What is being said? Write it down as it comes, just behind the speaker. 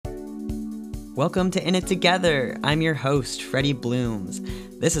Welcome to In It Together. I'm your host, Freddie Blooms.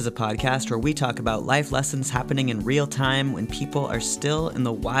 This is a podcast where we talk about life lessons happening in real time when people are still in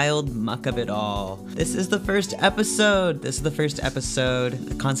the wild muck of it all. This is the first episode.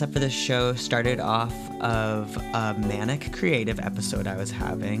 The concept for this show started off of a manic creative episode I was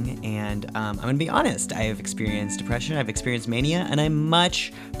having, and I'm going to be honest, I have experienced depression, I've experienced mania, and I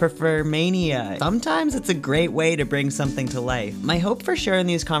much prefer mania. Sometimes it's a great way to bring something to life. My hope for sharing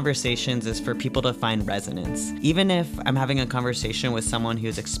these conversations is for people to find resonance. Even if I'm having a conversation with someone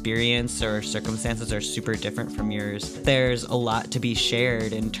whose experience or circumstances are super different from yours, there's a lot to be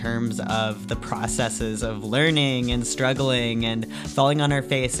shared in terms of the processes of learning and struggling and falling on our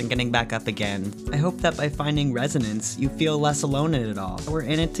face and getting back up again. I hope that by finding resonance, you feel less alone in it all. We're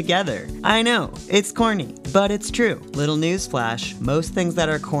in it together. I know, it's corny, but it's true. Little newsflash, most things that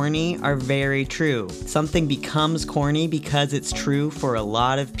are corny are very true. Something becomes corny because it's true for a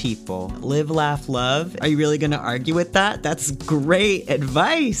lot of people. Live, laugh, love. Are you really gonna argue with that? That's great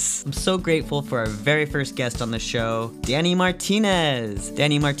advice. I'm so grateful for our very first guest on the show, Dani Martínez.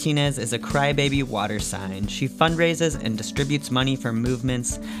 Dani Martínez is a crybaby water sign. She fundraises and distributes money for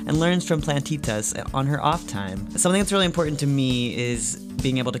movements and learns from plantitas on her off time. Something that's really important to me is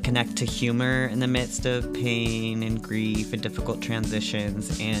being able to connect to humor in the midst of pain and grief and difficult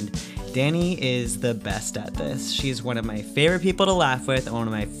transitions, and Dani is the best at this. She's one of my favorite people to laugh with and one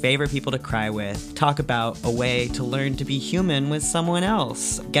of my favorite people to cry with. Talk about a way to learn to be human with someone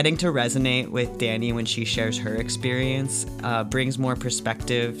else. Getting to resonate with Dani when she shares her experience brings more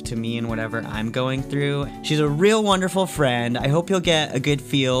perspective to me and whatever I'm going through. She's a real wonderful friend. I hope you'll get a good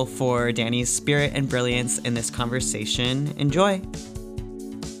feel for Dani's spirit and brilliance in this conversation. Enjoy.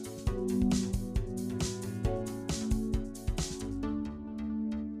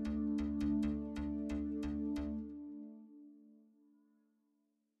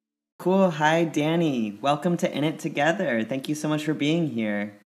 Cool. Hi, Dani. Welcome to In It Together. Thank you so much for being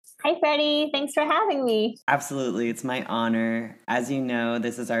here. Hi, Freddie. Thanks for having me. Absolutely. It's my honor. As you know,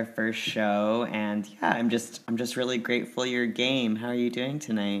 this is our first show, and yeah, I'm just really grateful you're game. How are you doing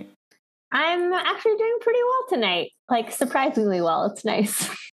tonight? I'm actually doing pretty well tonight. Like, surprisingly well. It's nice.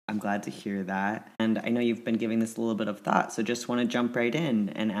 I'm glad to hear that. And I know you've been giving this a little bit of thought, so just want to jump right in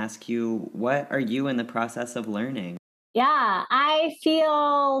and ask you, what are you in the process of learning? Yeah, I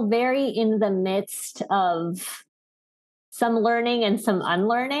feel very in the midst of some learning and some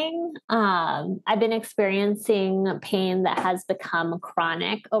unlearning. I've been experiencing pain that has become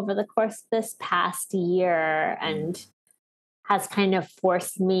chronic over the course of this past year and has kind of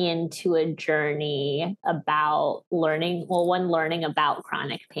forced me into a journey about learning about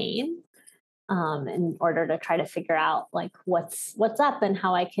chronic pain. In order to try to figure out like what's up and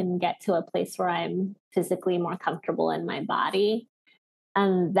how I can get to a place where I'm physically more comfortable in my body.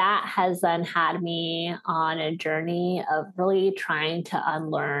 And that has then had me on a journey of really trying to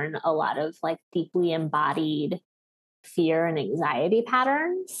unlearn a lot of like deeply embodied fear and anxiety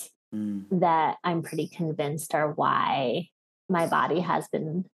patterns that I'm pretty convinced are why my body has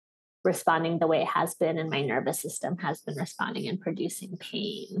been responding the way it has been and my nervous system has been responding and producing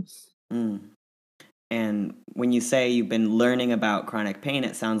pain. And when you say you've been learning about chronic pain,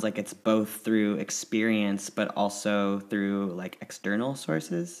 it sounds like it's both through experience, but also through like external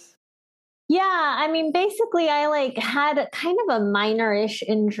sources. Yeah, I mean, basically, I like had kind of a minor-ish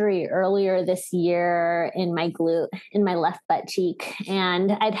injury earlier this year in my glute, in my left butt cheek,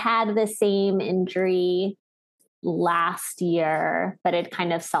 and I'd had the same injury last year, but it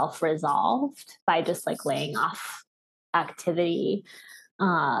kind of self-resolved by just like laying off activity.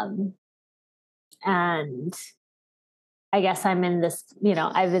 And I guess I'm in this,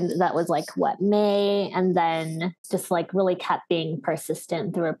 that was like May, and then just like really kept being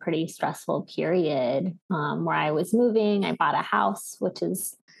persistent through a pretty stressful period where I was moving. I bought a house, which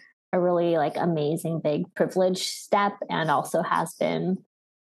is a really like amazing big privilege step, and also has been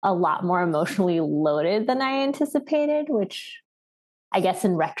a lot more emotionally loaded than I anticipated, which I guess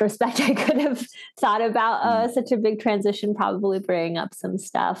in retrospect, I could have thought about such a big transition, probably bringing up some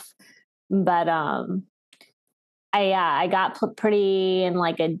stuff. But I got pretty in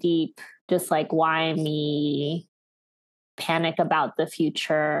like a deep, just like why me panic about the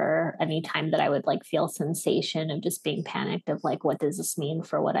future anytime that I would like feel sensation of just being panicked of like, what does this mean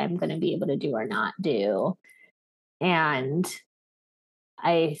for what I'm going to be able to do or not do? And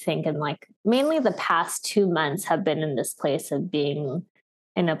I think in like mainly the past 2 months have been in this place of being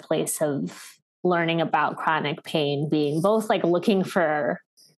in a place of learning about chronic pain, being both like looking for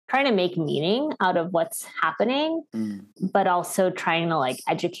trying to make meaning out of what's happening, but also trying to like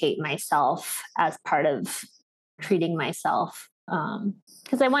educate myself as part of treating myself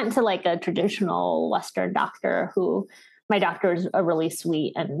because I went to like a traditional Western doctor who my doctor is a really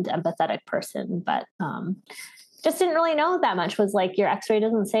sweet and empathetic person, but just didn't really know that much. Was like, your x-ray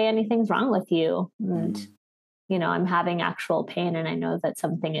doesn't say anything's wrong with you. And, I'm having actual pain and I know that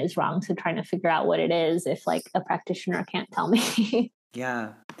something is wrong. So trying to figure out what it is if like a practitioner can't tell me.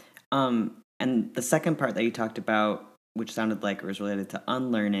 Yeah. And the second part that you talked about, which sounded like it was related to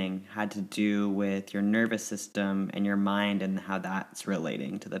unlearning, had to do with your nervous system and your mind and how that's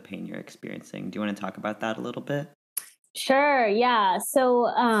relating to the pain you're experiencing. Do you want to talk about that a little bit? Sure. Yeah.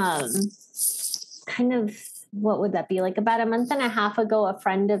 So, kind of, what would that be? Like about a month and a half ago, a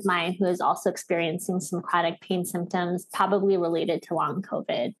friend of mine who is also experiencing some chronic pain symptoms, probably related to long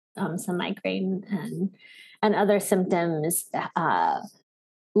COVID, some migraine and other symptoms,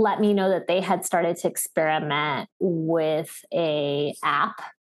 let me know that they had started to experiment with a app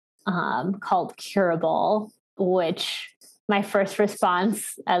called Curable, which my first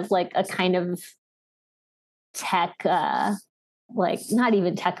response as like a kind of tech, like not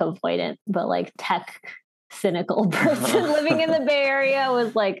even tech avoidant, but like tech cynical person living in the Bay Area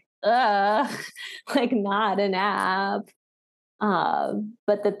was like, like not an app,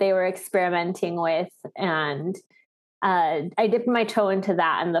 but that they were experimenting with. And I dipped my toe into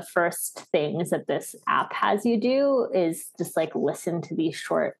that. And the first things that this app has you do is just like listen to these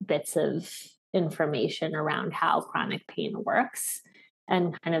short bits of information around how chronic pain works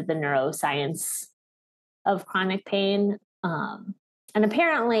and kind of the neuroscience of chronic pain. And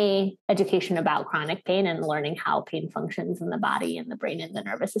apparently education about chronic pain and learning how pain functions in the body and the brain and the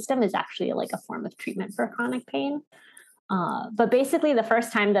nervous system is actually like a form of treatment for chronic pain. But basically the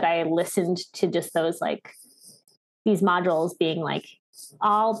first time that I listened to just those like these modules being like,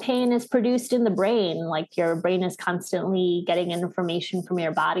 all pain is produced in the brain, like your brain is constantly getting information from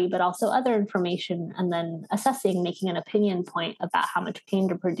your body, but also other information, and then assessing, making an opinion point about how much pain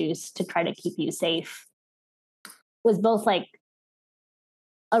to produce to try to keep you safe, was both like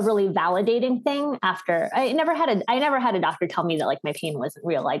a really validating thing. After I never had a doctor tell me that like my pain wasn't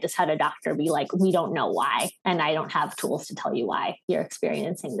real. I just had a doctor be like, we don't know why, and I don't have tools to tell you why you're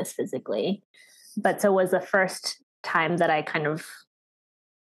experiencing this physically. But so it was the first time that I kind of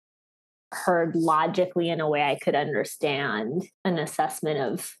heard logically in a way I could understand an assessment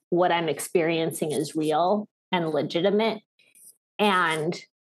of what I'm experiencing is real and legitimate. And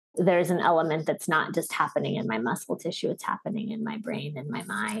there's an element that's not just happening in my muscle tissue, it's happening in my brain and my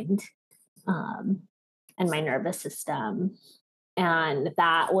mind, and my nervous system. And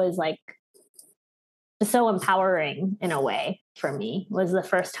that was like so empowering in a way for me. It was the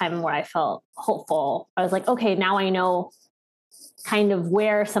first time where I felt hopeful. I was like, okay, now I know kind of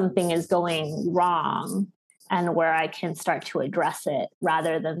where something is going wrong and where I can start to address it,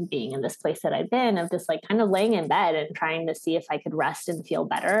 rather than being in this place that I've been of just like kind of laying in bed and trying to see if I could rest and feel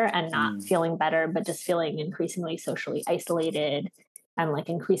better, and not feeling better, but just feeling increasingly socially isolated and like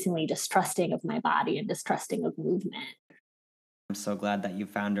increasingly distrusting of my body and distrusting of movement. I'm so glad that you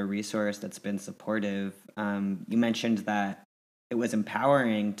found a resource that's been supportive. You mentioned that it was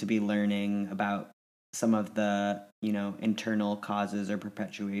empowering to be learning about some of the, internal causes or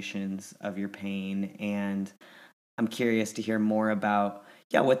perpetuations of your pain. And I'm curious to hear more about,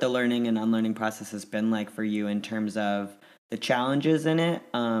 what the learning and unlearning process has been like for you in terms of the challenges in it,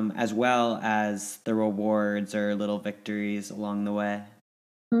 as well as the rewards or little victories along the way.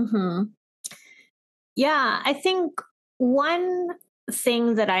 Mm-hmm. Yeah, I think one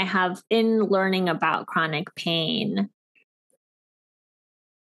thing that I have in learning about chronic pain,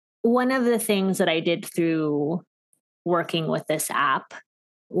 one of the things that I did through working with this app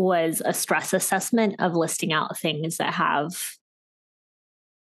was a stress assessment of listing out things that have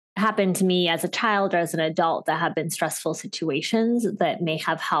happened to me as a child or as an adult that have been stressful situations that may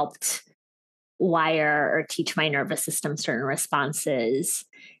have helped wire or teach my nervous system certain responses.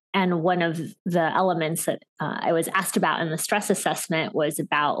 And one of the elements that I was asked about in the stress assessment was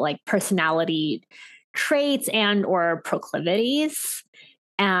about like personality traits and or proclivities.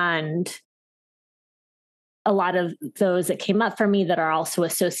 And a lot of those that came up for me that are also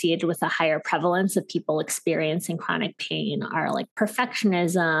associated with a higher prevalence of people experiencing chronic pain are like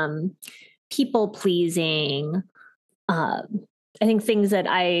perfectionism, people pleasing. I think things that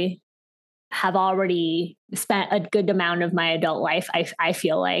I have already spent a good amount of my adult life, I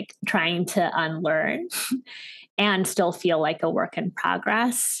feel like trying to unlearn and still feel like a work in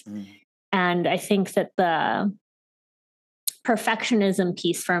progress. And I think that the perfectionism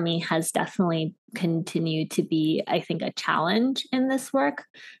piece for me has definitely continued to be, I think, a challenge in this work.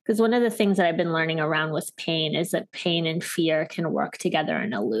 Because one of the things that I've been learning around with pain is that pain and fear can work together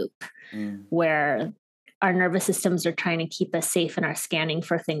in a loop, where our nervous systems are trying to keep us safe and are scanning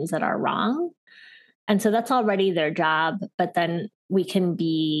for things that are wrong. And so that's already their job. But then we can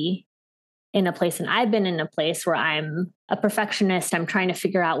be in a place, and I've been in a place where I'm a perfectionist. I'm trying to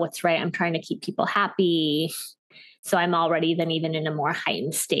figure out what's right. I'm trying to keep people happy. So I'm already then even in a more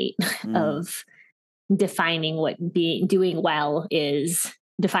heightened state of defining what doing well is,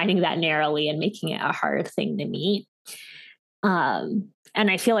 defining that narrowly and making it a hard thing to meet. And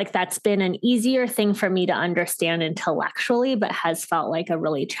I feel like that's been an easier thing for me to understand intellectually, but has felt like a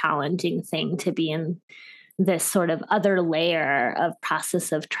really challenging thing to be in this sort of other layer of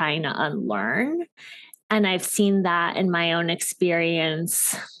process of trying to unlearn. And I've seen that in my own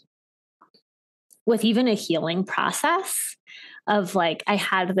experience with even a healing process of like, I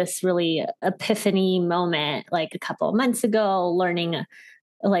had this really epiphany moment like a couple of months ago, learning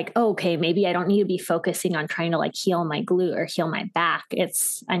like, oh, okay, maybe I don't need to be focusing on trying to like heal my glute or heal my back.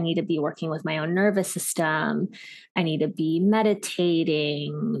 I need to be working with my own nervous system. I need to be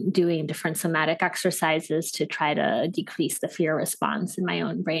meditating, doing different somatic exercises to try to decrease the fear response in my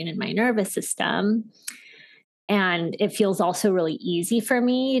own brain and my nervous system. And it feels also really easy for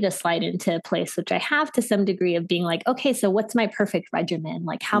me to slide into a place, which I have to some degree, of being like, okay, so what's my perfect regimen?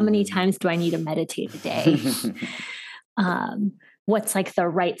 Like, how many times do I need to meditate a day? What's like the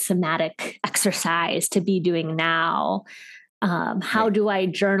right somatic exercise to be doing now? How do I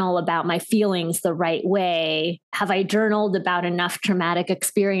journal about my feelings the right way? Have I journaled about enough traumatic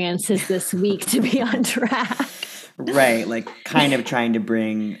experiences this week to be on track? Right, like kind of trying to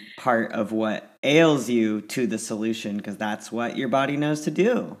bring part of what ails you to the solution, because that's what your body knows to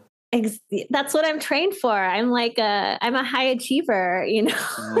do. That's what I'm trained for. I'm a high achiever, you know.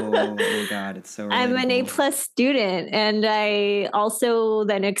 Oh my God, it's so relatable. I'm an A+ student, and I also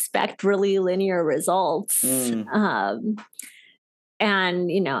then expect really linear results. And,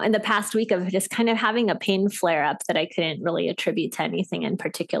 you know, in the past week of just kind of having a pain flare up that I couldn't really attribute to anything in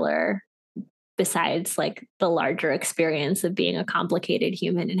particular, besides like the larger experience of being a complicated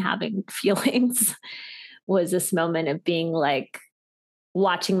human and having feelings, was this moment of being like,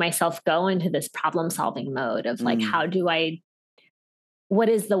 watching myself go into this problem solving mode of like, what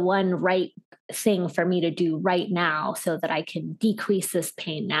is the one right thing for me to do right now so that I can decrease this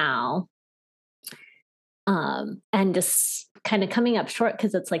pain now? And just kind of coming up short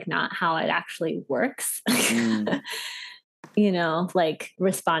because it's like not how it actually works. You know, like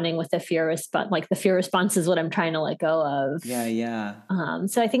responding with a fear response, like the fear response is what I'm trying to let go of. Yeah.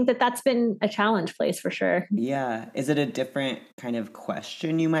 So I think that's been a challenge place for sure. Yeah. Is it a different kind of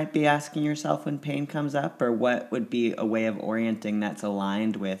question you might be asking yourself when pain comes up, or what would be a way of orienting that's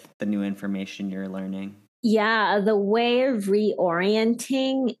aligned with the new information you're learning? Yeah, the way of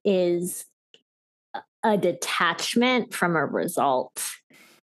reorienting is a detachment from a result,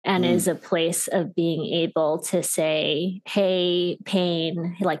 and is a place of being able to say, hey,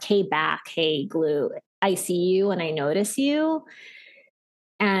 pain, like, hey, back, hey, glute, I see you and I notice you,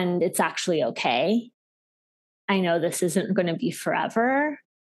 and it's actually okay. I know this isn't going to be forever,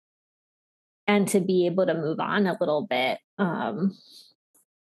 and to be able to move on a little bit. And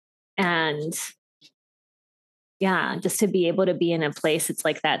yeah, just to be able to be in a place, it's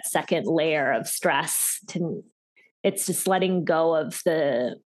like that second layer of stress. It's just letting go of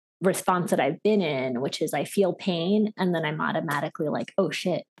the response that I've been in, which is I feel pain and then I'm automatically like, oh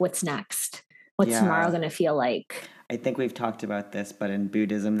shit, what's next? What's tomorrow going to feel like? I think we've talked about this, but in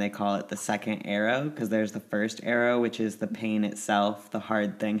Buddhism, they call it the second arrow, because there's the first arrow, which is the pain itself, the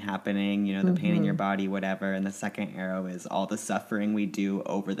hard thing happening, you know, the pain in your body, whatever. And the second arrow is all the suffering we do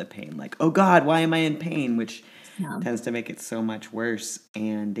over the pain. Like, oh God, why am I in pain? Which tends to make it so much worse.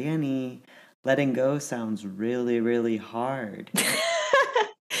 And Dani, letting go sounds really, really hard.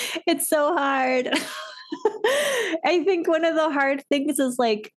 It's so hard. I think one of the hard things is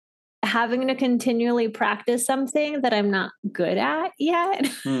like having to continually practice something that I'm not good at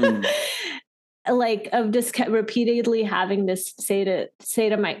yet. Like of just repeatedly having this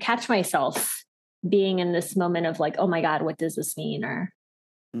catch myself being in this moment of like, oh my God, what does this mean? Or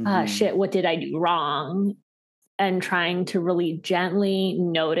shit, what did I do wrong? And trying to really gently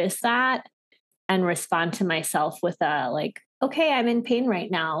notice that and respond to myself with a like, okay, I'm in pain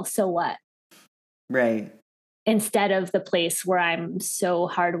right now. So what? Right. Instead of the place where I'm so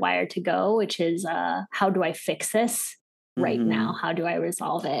hardwired to go, which is how do I fix this right now? How do I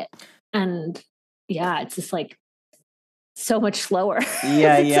resolve it? And yeah, it's just like so much slower.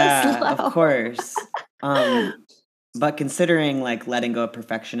 Yeah, so of course. But considering like letting go of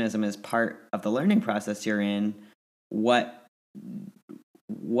perfectionism is part of the learning process you're in, what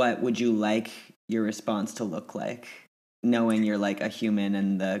would you like your response to look like? knowing you're like a human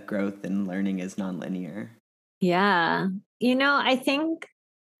and the growth and learning is nonlinear. Yeah. I think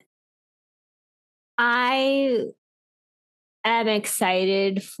I am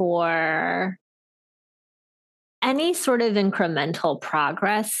excited for any sort of incremental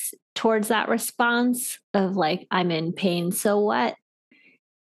progress towards that response of like, I'm in pain, so what?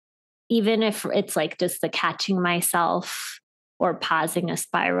 Even if it's like just the catching myself or pausing a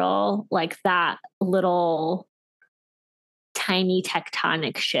spiral, like that little tiny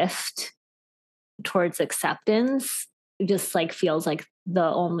tectonic shift towards acceptance just like feels like the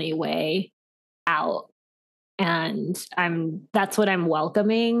only way out. And that's what I'm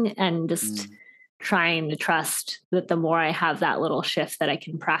welcoming, and just trying to trust that the more I have that little shift, that I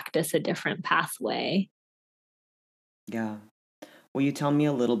can practice a different pathway. Yeah. Will you tell me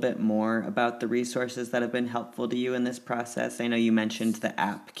a little bit more about the resources that have been helpful to you in this process? I know you mentioned the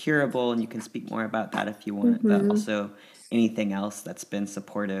app Curable, and you can speak more about that if you want, but also anything else that's been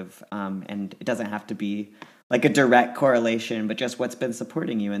supportive. And it doesn't have to be like a direct correlation, but just what's been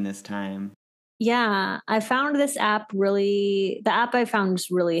supporting you in this time. Yeah, I found the app I found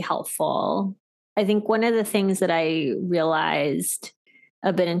is really helpful. I think one of the things that I realized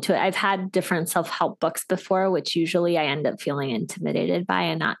a bit into it, I've had different self help books before, which usually I end up feeling intimidated by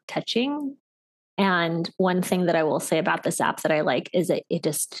and not touching. And one thing that I will say about this app that I like is that it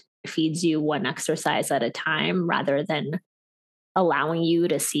just feeds you one exercise at a time rather than allowing you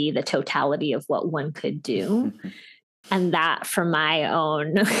to see the totality of what one could do. And that, for my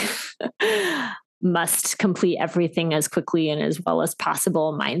own must complete everything as quickly and as well as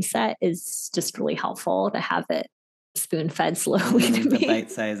possible mindset, is just really helpful to have it spoon fed slowly to The me.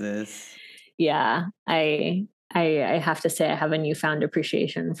 bite sizes. Yeah, I have to say I have a newfound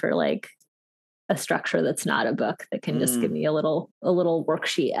appreciation for like a structure that's not a book, that can just give me a little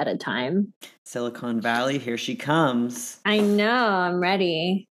worksheet at a time. Silicon Valley, here she comes. I know, I'm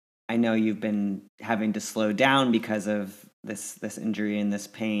ready. I know you've been having to slow down because of this injury and this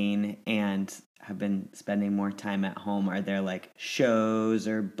pain, and have been spending more time at home. Are there like shows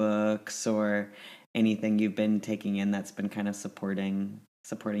or books or anything you've been taking in that's been kind of supporting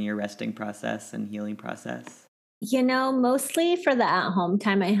your resting process and healing process? Mostly for the at home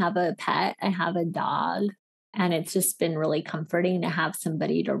time, I have a pet, I have a dog, and it's just been really comforting to have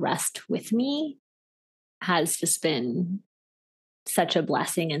somebody to rest with me. Has just been such a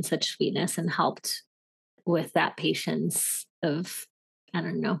blessing and such sweetness, and helped with that patience of, I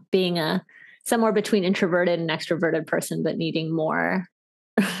don't know, being a somewhere between introverted and extroverted person, but needing more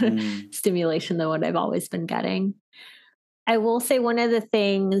stimulation than what I've always been getting. I will say one of the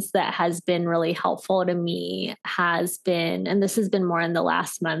things that has been really helpful to me has been, and this has been more in the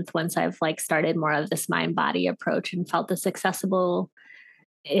last month once I've like started more of this mind body approach and felt this accessible,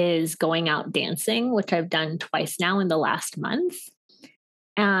 is going out dancing, which I've done twice now in the last month.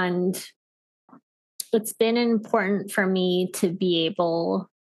 And it's been important for me to be able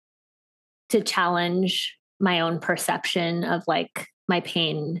to challenge my own perception of like my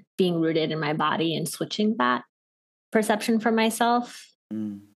pain being rooted in my body, and switching that perception for myself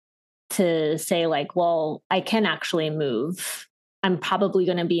to say like, well, I can actually move. I'm probably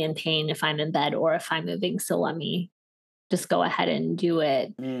going to be in pain if I'm in bed or if I'm moving. So let me just go ahead and do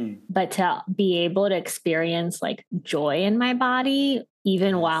it. But to be able to experience like joy in my body,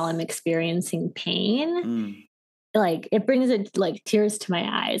 even while I'm experiencing pain, like it brings it like tears to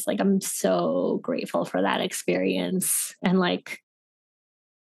my eyes. Like I'm so grateful for that experience. And like,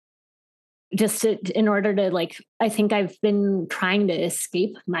 just in order to like, I think I've been trying to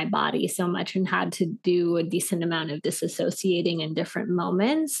escape my body so much and had to do a decent amount of disassociating in different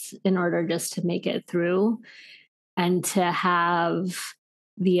moments in order just to make it through, and to have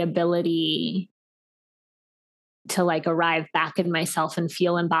the ability to like arrive back in myself and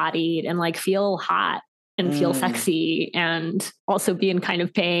feel embodied and like feel hot and feel sexy, and also be in kind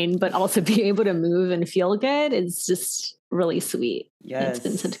of pain, but also be able to move and feel good. It's just really sweet. Yes. It's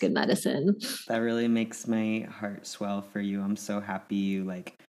been such good medicine. That really makes my heart swell for you. I'm so happy you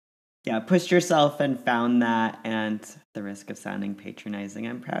pushed yourself and found that. And at the risk of sounding patronizing,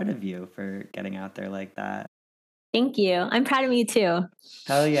 I'm proud of you for getting out there like that. Thank you. I'm proud of you too.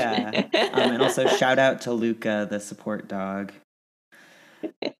 Hell yeah. And also shout out to Luca, the support dog.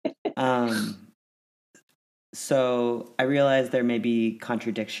 So I realize there may be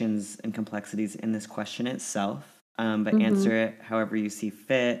contradictions and complexities in this question itself, but answer it however you see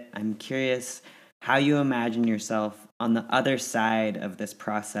fit. I'm curious how you imagine yourself on the other side of this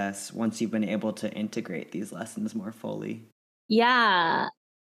process once you've been able to integrate these lessons more fully. Yeah,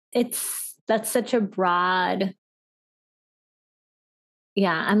 that's such a broad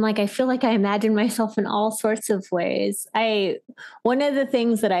Yeah, I'm like, I feel like I imagine myself in all sorts of ways. One of the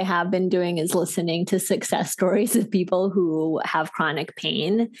things that I have been doing is listening to success stories of people who have chronic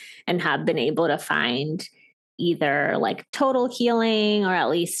pain and have been able to find either like total healing or at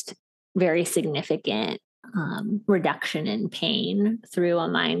least very significant reduction in pain through a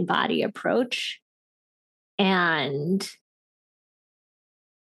mind body approach. And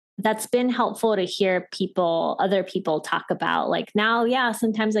that's been helpful to hear other people talk about, like, now, yeah,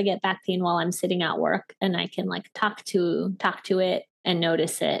 sometimes I get back pain while I'm sitting at work, and I can like talk to it and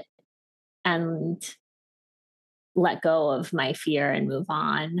notice it and let go of my fear and move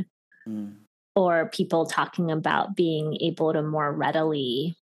on. Or people talking about being able to more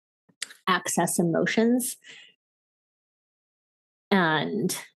readily access emotions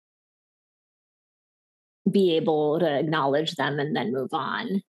and be able to acknowledge them and then move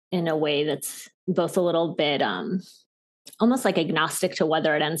on in a way that's both a little bit almost like agnostic to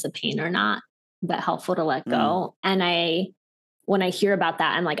whether it ends up pain or not, but helpful to let go. And when I hear about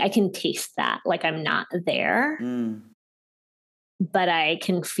that, I'm like, I can taste that. Like, I'm not there, but I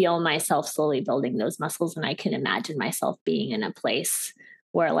can feel myself slowly building those muscles. And I can imagine myself being in a place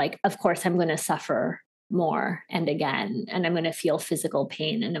where, like, of course, I'm going to suffer more and again, and I'm going to feel physical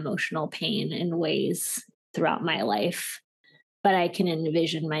pain and emotional pain in ways throughout my life. But I can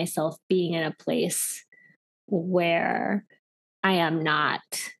envision myself being in a place where I am not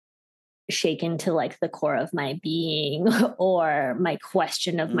shaken to like the core of my being or my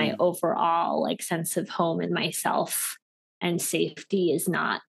question of my overall like sense of home in myself and safety is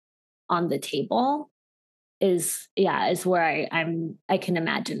not on the table is where I can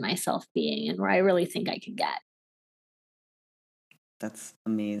imagine myself being and where I really think I can get. That's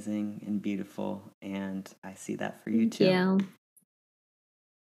amazing and beautiful, and I see that for you too. Yeah.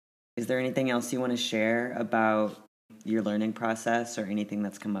 Is there anything else you want to share about your learning process or anything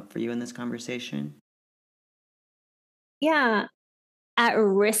that's come up for you in this conversation? Yeah. At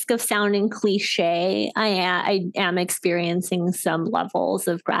risk of sounding cliche, I am experiencing some levels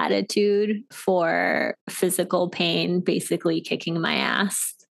of gratitude for physical pain basically kicking my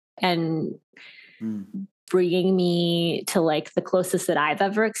ass and bringing me to like the closest that I've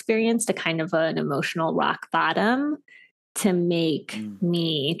ever experienced to kind of an emotional rock bottom to make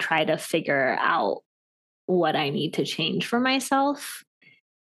me try to figure out what I need to change for myself.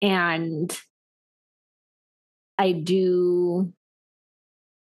 And I do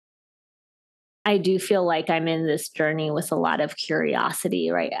feel like I'm in this journey with a lot of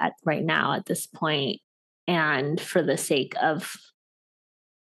curiosity right now at this point. And for the sake of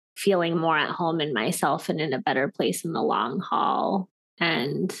feeling more at home in myself and in a better place in the long haul.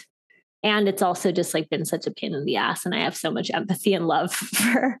 And it's also just like been such a pain in the ass. And I have so much empathy and love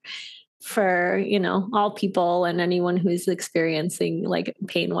for, you know, all people and anyone who's experiencing like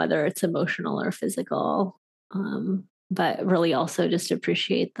pain, whether it's emotional or physical. But really also just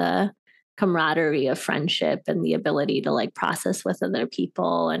appreciate the camaraderie of friendship and the ability to like process with other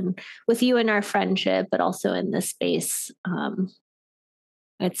people and with you in our friendship, but also in this space.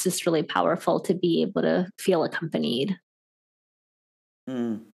 It's just really powerful to be able to feel accompanied.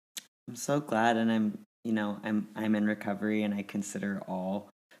 I'm so glad. And I'm in recovery, and I consider all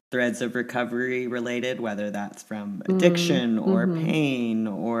threads of recovery related, whether that's from addiction or pain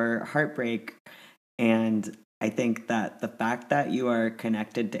or heartbreak. And I think that the fact that you are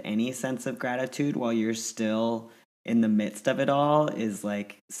connected to any sense of gratitude while you're still in the midst of it all is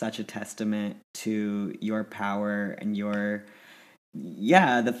like such a testament to your power and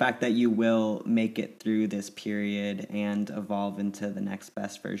the fact that you will make it through this period and evolve into the next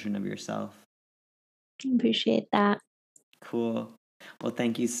best version of yourself. I appreciate that. Cool. Well,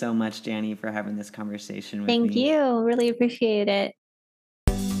 thank you so much, Dani, for having this conversation with me. Thank you. Really appreciate it.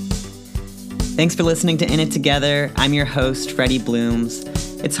 Thanks for listening to In It Together. I'm your host, Freddie Blooms.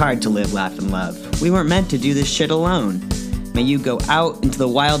 It's hard to live, laugh, and love. We weren't meant to do this shit alone. May you go out into the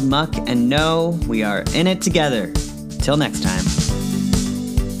wild muck and know we are in it together. Till next time.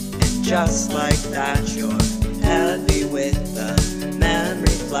 And just like that, you're heavy with the memory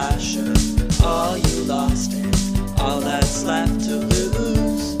flash of all you lost and all that's left to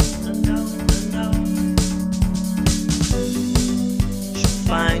lose. She'll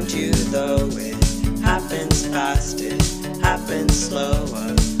find you though it happens fast, it happens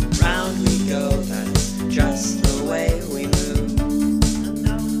slower.